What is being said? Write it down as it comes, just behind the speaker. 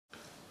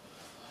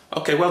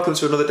Okay, welcome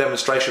to another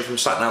demonstration from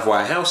SatNav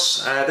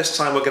Warehouse. This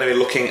time we're going to be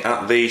looking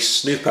at the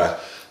Snooper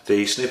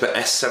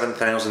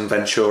S7000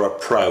 Ventura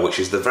Pro, which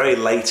is the very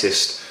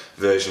latest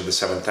version of the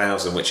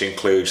 7000, which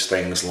includes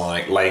things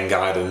like lane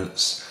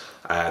guidance,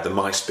 the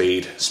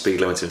MySpeed,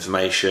 speed limit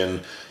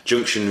information,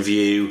 junction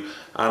view,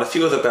 and a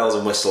few other bells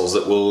and whistles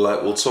that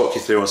we'll talk you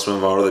through on some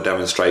of our other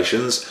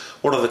demonstrations.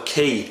 One of the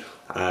key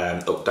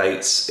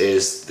updates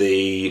is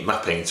the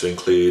mapping to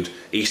include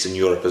Eastern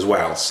Europe as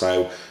well.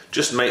 So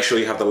just make sure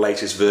you have the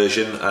latest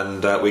version,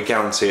 and we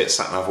guarantee at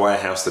SatNav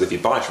Warehouse that if you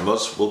buy from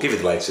us, we'll give you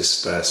the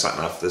latest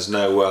SatNav. There's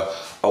no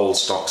old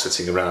stock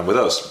sitting around with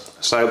us.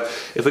 So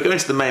if we go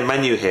into the main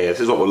menu here,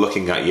 this is what we're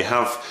looking at. You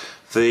have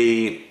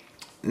the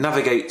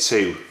Navigate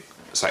To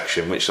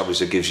section, which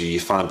obviously gives you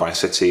your find by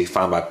city,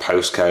 find by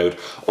postcode,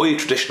 or your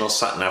traditional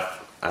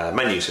SatNav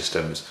menu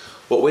systems.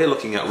 What we're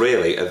looking at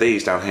really are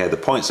these down here, the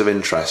points of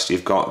interest.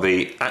 You've got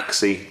the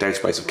AXI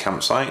database of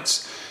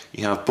campsites,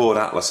 you have Board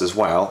Atlas as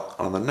well,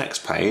 and on the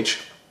next page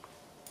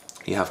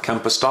you have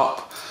Camper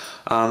Stop,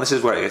 and this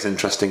is where it gets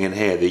interesting in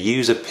here, the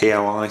User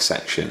POI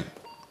section.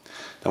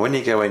 Now when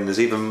you go in, there's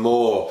even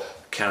more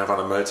caravan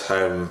and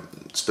motorhome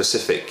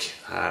specific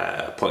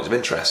points of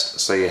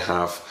interest. So you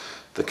have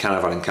the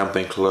Caravan and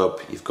Camping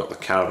Club, you've got the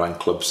Caravan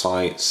Club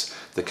sites,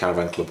 the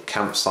Caravan Club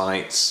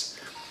campsites,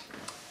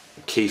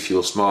 Key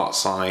Fuel Smart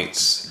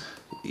sites,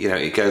 you know,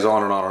 it goes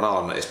on and on and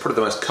on. It's probably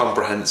the most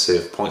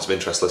comprehensive points of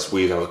interest list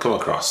we've ever come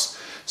across.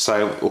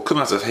 So we'll come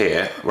out of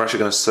here, we're actually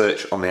going to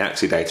search on the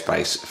AXI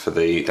database for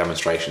the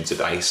demonstration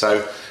today. So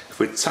if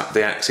we tap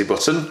the AXI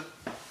button,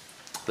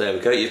 there we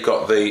go, you've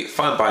got the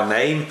Find by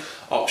Name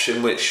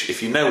option, which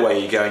if you know where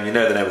you're going, you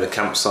know the name of the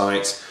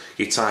campsite,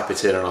 you type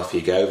it in and off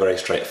you go, very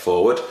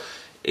straightforward.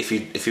 If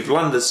you've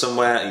landed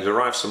somewhere, you've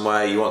arrived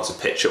somewhere, you want to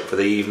pitch up for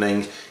the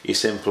evening, you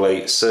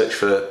simply search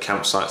for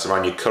campsites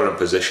around your current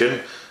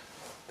position.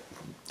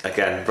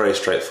 Again, very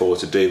straightforward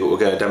to do, but we're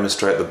going to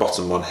demonstrate the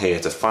bottom one here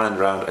to find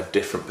around a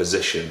different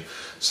position.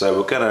 So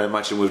we're going to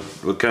imagine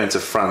we're going to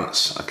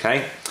France,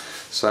 okay?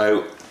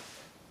 So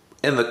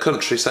in the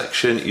country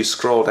section, you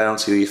scroll down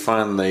till you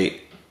find the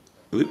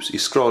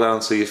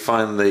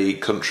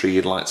country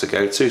you'd like to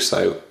go to,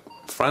 so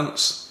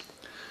France,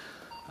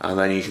 and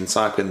then you can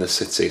type in the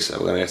city. So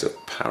we're going to go to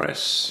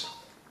Paris.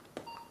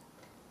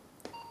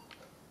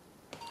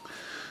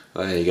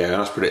 There you go,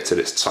 and as predicted,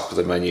 it's top of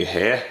the menu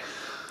here.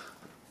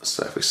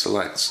 So if we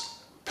select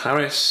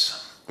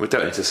Paris, we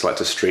don't need to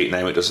select a street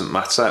name, it doesn't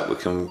matter, we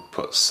can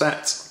put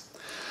set.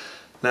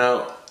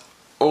 Now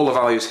all the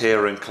values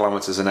here are in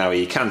kilometres an hour.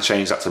 You can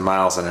change that to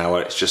miles an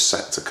hour, it's just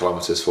set to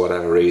kilometres for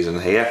whatever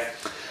reason here.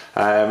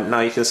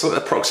 Now you can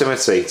select the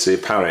proximity to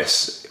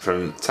Paris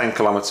from 10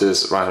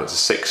 kilometres right up to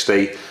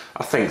 60.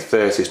 I think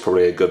 30 is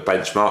probably a good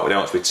benchmark, we don't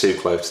want to be too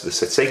close to the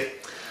city.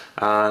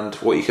 And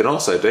what you can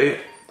also do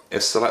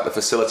is select the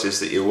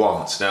facilities that you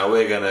want. Now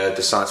we're going to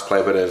decide to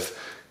play a bit of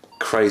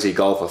Crazy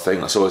Golf, I think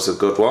that's always a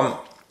good one.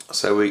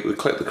 So we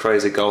click the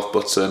Crazy Golf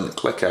button,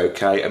 click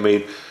OK. I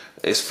mean,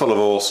 it's full of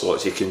all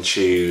sorts. You can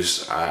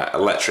choose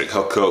electric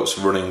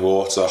hookups, running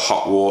water,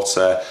 hot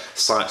water,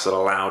 sites that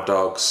allow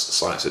dogs,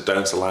 sites that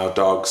don't allow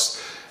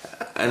dogs,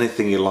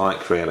 anything you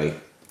like really.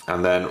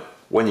 And then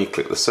when you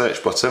click the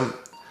search button,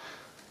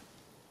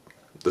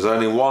 there's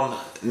only one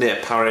near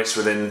Paris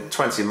within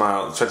 20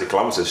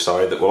 kilometres,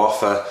 sorry, that will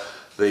offer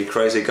the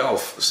Crazy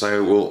Golf.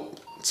 So we'll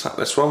tap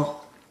this one.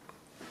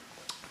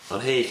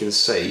 And here you can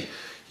see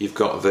you've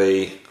got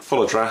the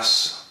full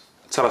address,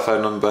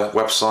 telephone number,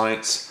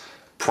 website,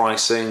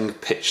 pricing,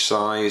 pitch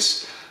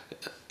size,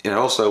 you know,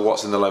 also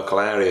what's in the local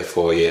area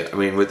for you. I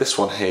mean, with this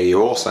one here,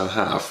 you also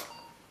have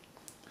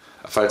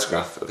a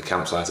photograph of the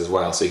campsite as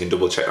well, so you can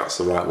double check that's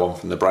the right one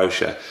from the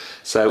brochure.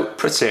 So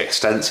pretty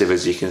extensive,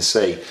 as you can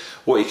see.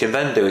 What you can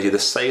then do is either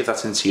save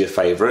that into your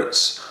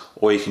favourites,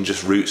 or you can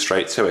just route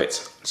straight to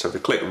it. So if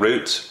we click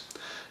route,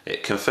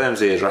 it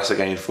confirms the address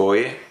again for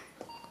you.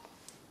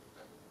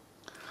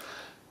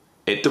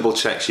 It double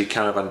checks your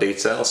caravan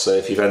details, so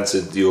if you've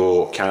entered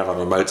your caravan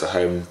or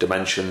motorhome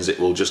dimensions, it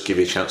will just give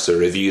you a chance to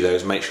review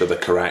those, make sure they're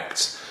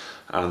correct,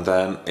 and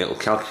then it will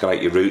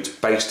calculate your route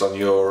based on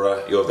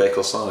your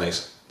vehicle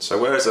size.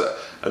 So whereas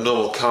a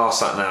normal car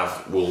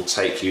sat-nav will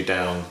take you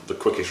down the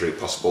quickest route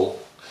possible,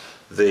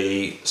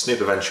 the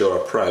Snooper Ventura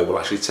Pro will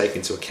actually take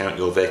into account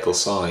your vehicle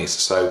size,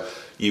 so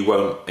you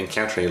won't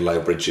encounter any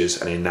low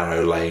bridges, any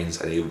narrow lanes,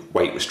 any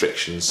weight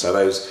restrictions. So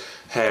those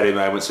hairy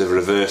moments of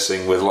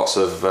reversing with lots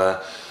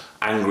of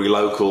angry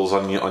locals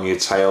on your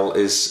tail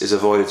is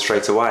avoided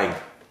straight away.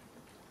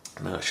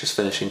 Now it's just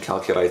finishing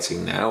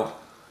calculating now,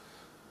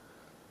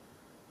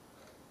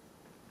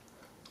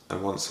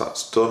 and once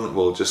that's done,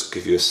 we'll just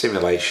give you a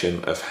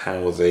simulation of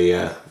how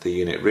the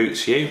unit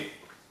routes you.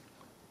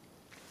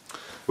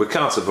 We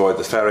can't avoid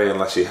the ferry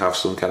unless you have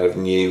some kind of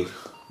new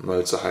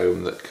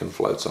motorhome that can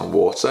float on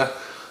water,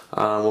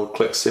 and we'll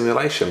click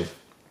simulation.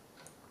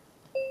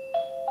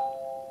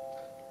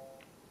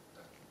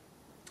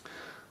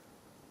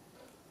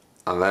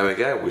 And there we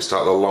go, we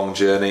start the long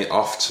journey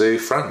off to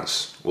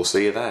France. We'll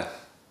see you there.